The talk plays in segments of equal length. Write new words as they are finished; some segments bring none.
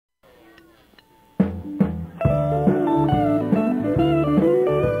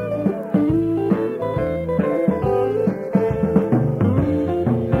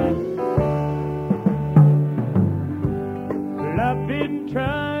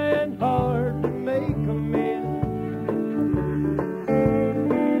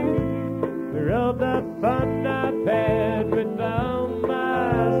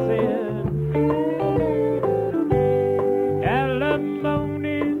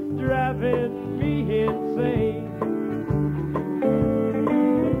driving me insane.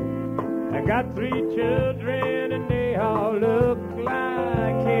 I got 3 children and they all look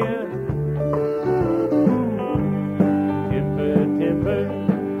like him. Temper,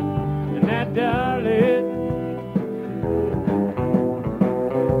 and that darling.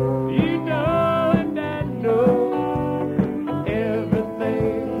 You know and I know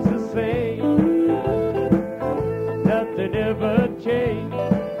everything's the same. Nothing ever changed.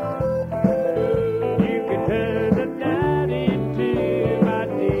 You can turn the night into my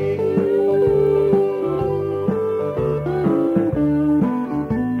day.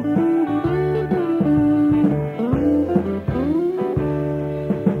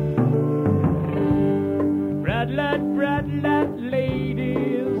 Bright light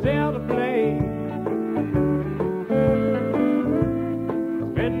ladies out of play.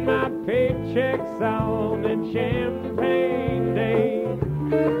 Spend my paychecks on in champagne day.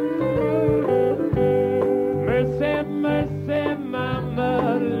 Mercy, mercy,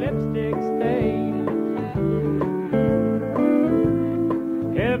 mama, lipstick stain.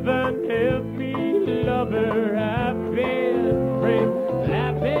 Heaven help me, lover, I've been praying,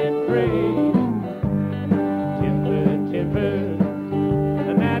 I've been praying.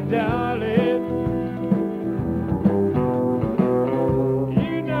 And that darling,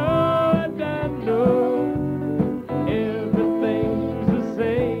 you know and I know everything's the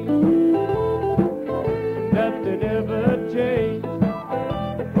same. Nothing ever changed.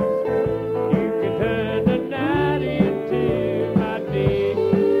 You can turn the night into my day.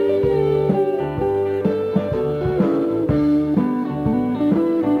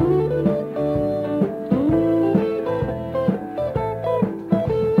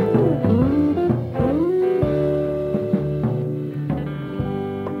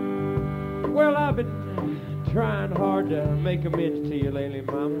 Well, I've been trying hard to make amends to you lately,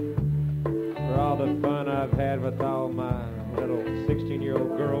 Mama, for all the fun I've had with all my little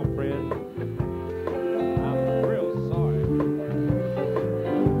 16-year-old girlfriend. I'm real sorry.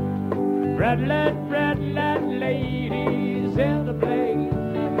 Bright light ladies in the blaze.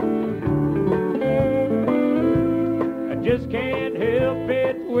 I just can't help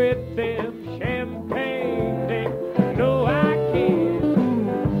it with them champagne